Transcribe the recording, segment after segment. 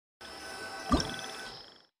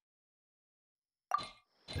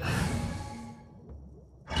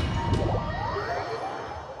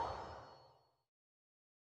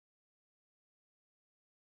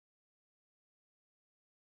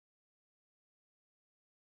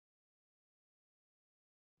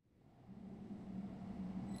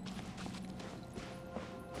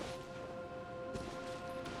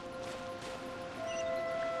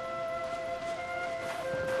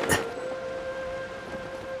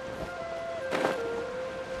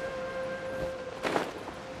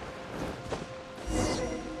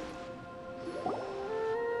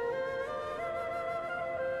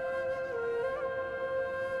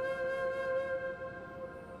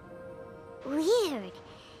Weird.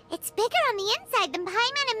 It's bigger on the inside than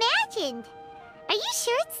Paimon imagined. Are you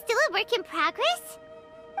sure it's still a work in progress?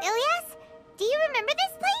 Ilias, do you remember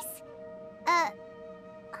this place?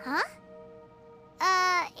 Huh?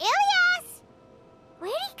 Ilias!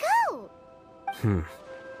 Where'd he go?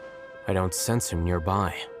 I don't sense him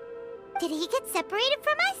nearby. Did he get separated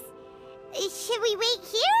from us? Should we wait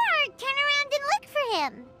here or turn around and look for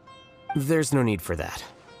him? There's no need for that.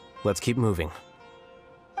 Let's keep moving.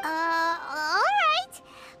 Alright.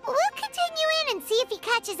 We'll continue in and see if he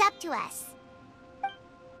catches up to us.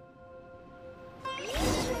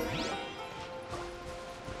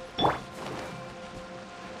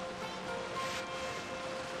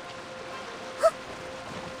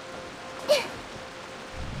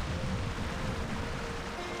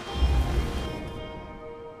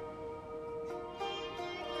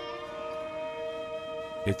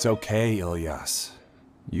 It's okay, Ilias.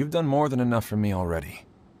 You've done more than enough for me already.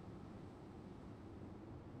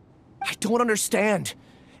 I don't understand.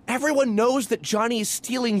 Everyone knows that Johnny is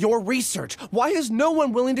stealing your research. Why is no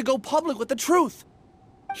one willing to go public with the truth?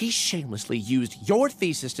 He shamelessly used your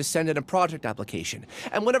thesis to send in a project application,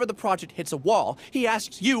 and whenever the project hits a wall, he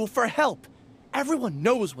asks you for help. Everyone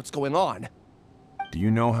knows what's going on. Do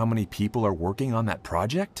you know how many people are working on that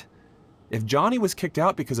project? If Johnny was kicked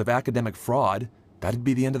out because of academic fraud, that'd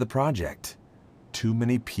be the end of the project. Too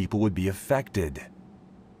many people would be affected.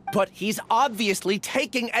 But he's obviously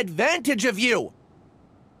taking advantage of you!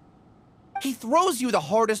 He throws you the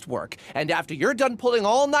hardest work, and after you're done pulling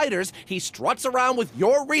all-nighters, he struts around with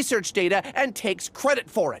your research data and takes credit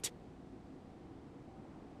for it.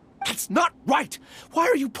 That's not right! Why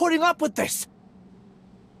are you putting up with this?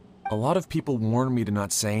 A lot of people warn me to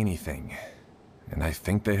not say anything, and I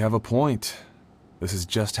think they have a point. This is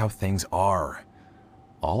just how things are.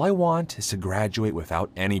 All I want is to graduate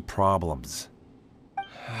without any problems.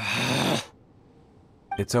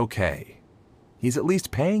 It's okay. He's at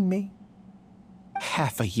least paying me.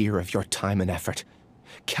 Half a year of your time and effort.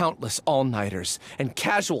 Countless all-nighters and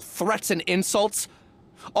casual threats and insults.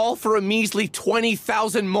 All for a measly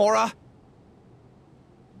 20,000 mora?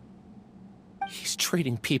 He's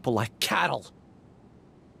treating people like cattle.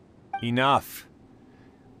 Enough.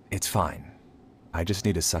 It's fine. I just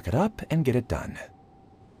need to suck it up and get it done.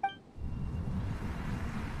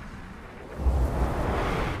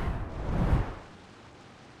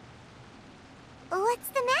 What's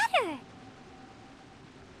the matter?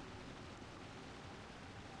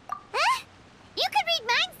 Huh? You could read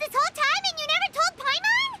minds this whole time and you never told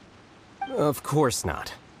Paimon? Of course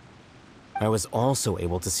not. I was also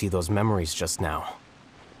able to see those memories just now.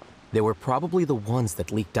 They were probably the ones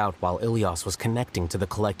that leaked out while Ilias was connecting to the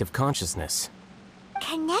collective consciousness.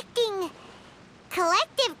 Connecting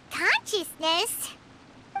collective consciousness?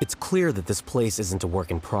 It's clear that this place isn't a work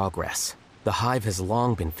in progress. The hive has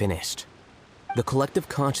long been finished. The collective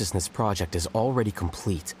consciousness project is already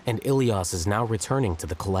complete, and Ilias is now returning to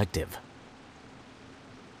the collective.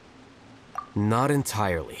 Not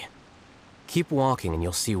entirely. Keep walking and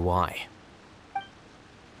you'll see why.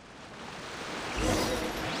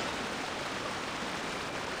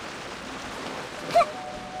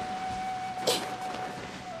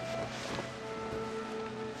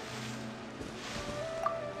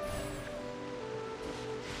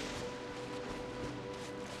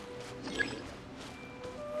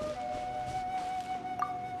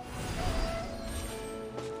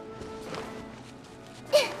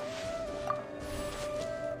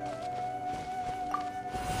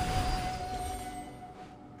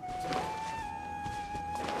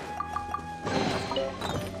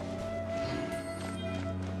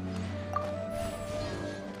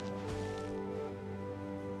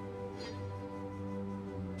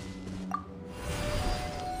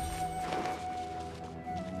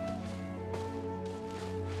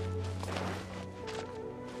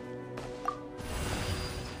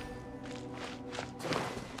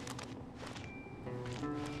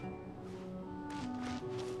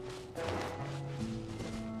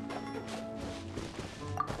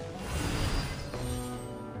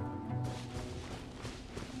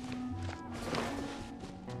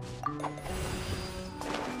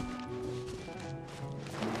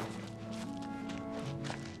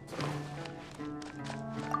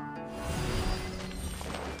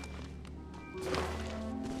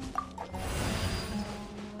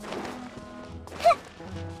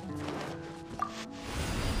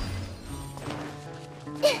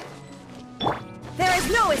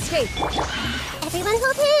 No escape! Everyone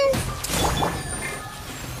hold hands!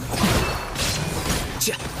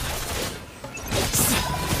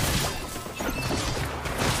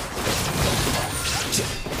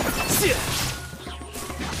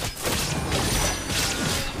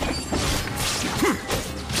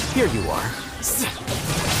 Here you are.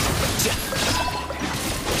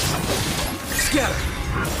 Scatter!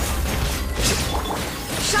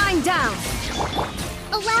 Shine down!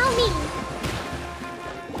 Allow me!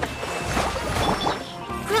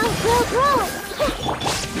 Grow!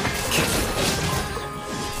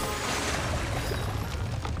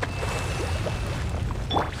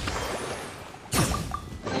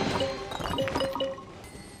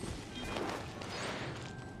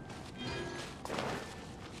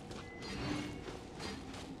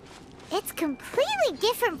 It's completely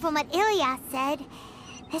different from what Ilias said.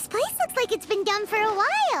 This place looks like it's been done for a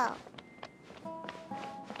while.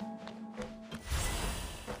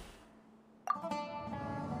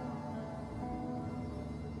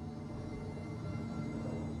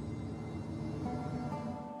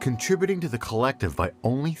 Contributing to the collective by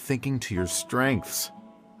only thinking to your strengths.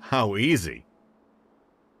 How easy.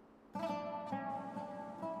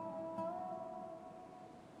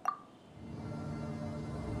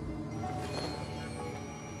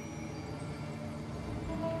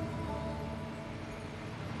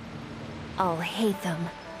 Alhaitham.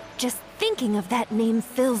 Just thinking of that name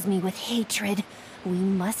fills me with hatred. We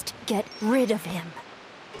must get rid of him.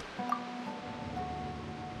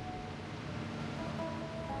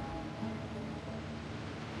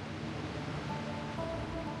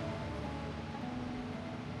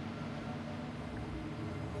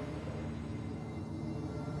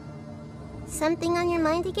 Something on your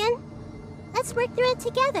mind again? Let's work through it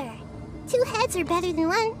together. 2 heads are better than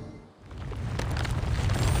 1.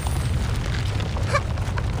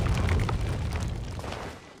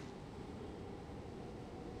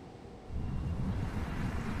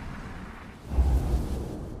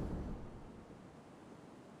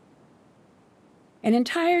 An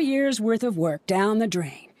entire year's worth of work down the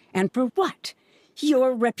drain. And for what?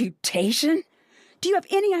 Your reputation? Do you have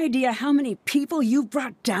any idea how many people you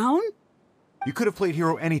brought down? You could have played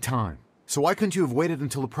hero any time, so why couldn't you have waited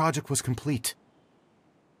until the project was complete?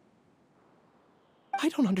 I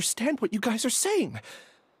don't understand what you guys are saying.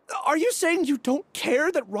 Are you saying you don't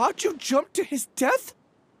care that Raju jumped to his death?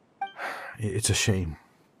 It's a shame.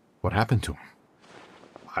 What happened to him?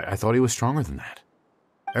 I thought he was stronger than that.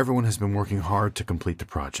 Everyone has been working hard to complete the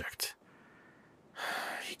project.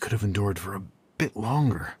 He could have endured for a bit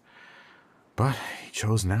longer, but he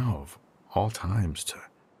chose now, of all times, to...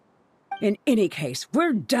 In any case,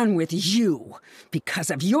 we're done with you.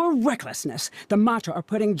 Because of your recklessness, the Matra are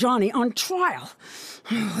putting Johnny on trial.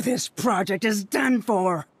 This project is done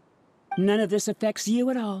for. None of this affects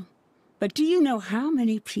you at all. But do you know how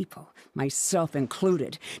many people, myself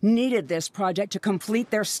included, needed this project to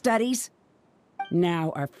complete their studies?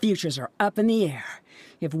 Now our futures are up in the air.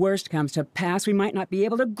 If worst comes to pass, we might not be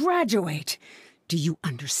able to graduate. Do you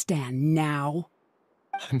understand now?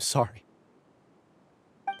 I'm sorry.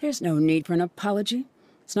 There's no need for an apology.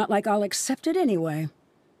 It's not like I'll accept it anyway.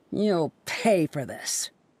 You'll pay for this.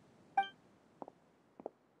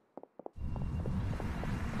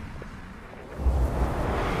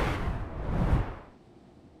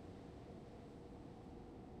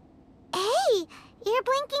 Hey, you're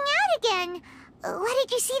blinking out again. What did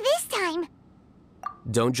you see this time?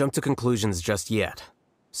 Don't jump to conclusions just yet.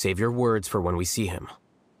 Save your words for when we see him.